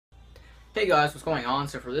Hey guys, what's going on?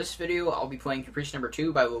 So for this video, I'll be playing Caprice number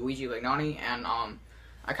 2 by Luigi Lignani, and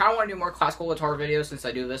I kind of want to do more classical guitar videos since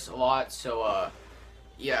I do this a lot. So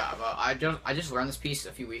yeah, but I just learned this piece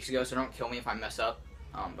a few weeks ago, so don't kill me if I mess up.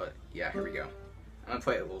 But yeah, here we go. I'm gonna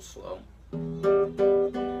play it a little slow.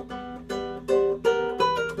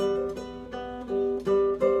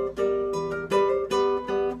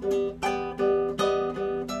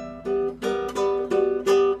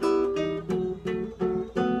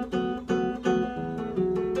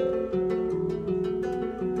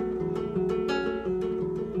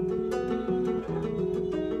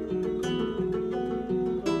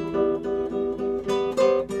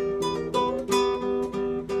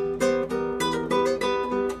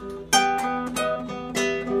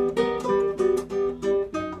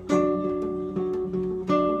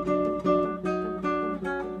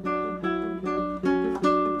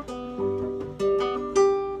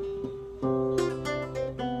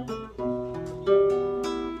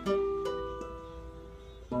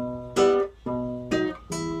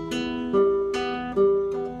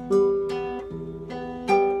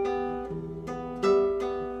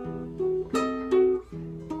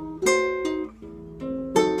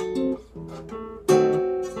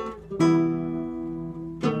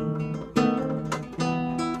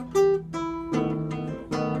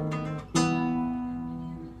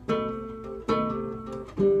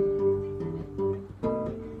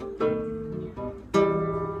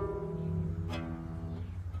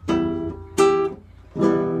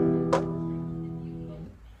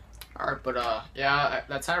 Alright, but yeah,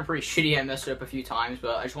 that sounded pretty shitty. I messed it up a few times,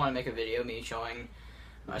 but I just want to make a video me showing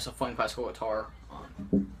myself playing classical guitar.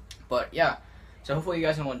 But yeah, so hopefully you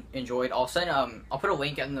guys enjoyed. I'll put a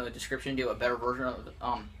link in the description to a better version of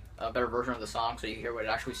the song, so you can hear what it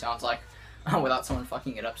actually sounds like without someone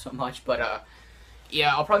fucking it up so much. But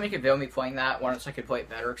yeah, I'll probably make a video of me playing that once I could play it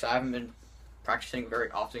better, because I haven't been practicing very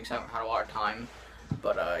often because I haven't had a lot of time.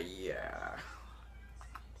 But yeah.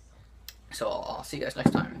 So I'll see you guys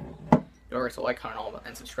next time. Don't forget to like, comment,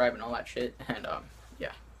 and subscribe and all that shit. And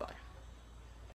yeah.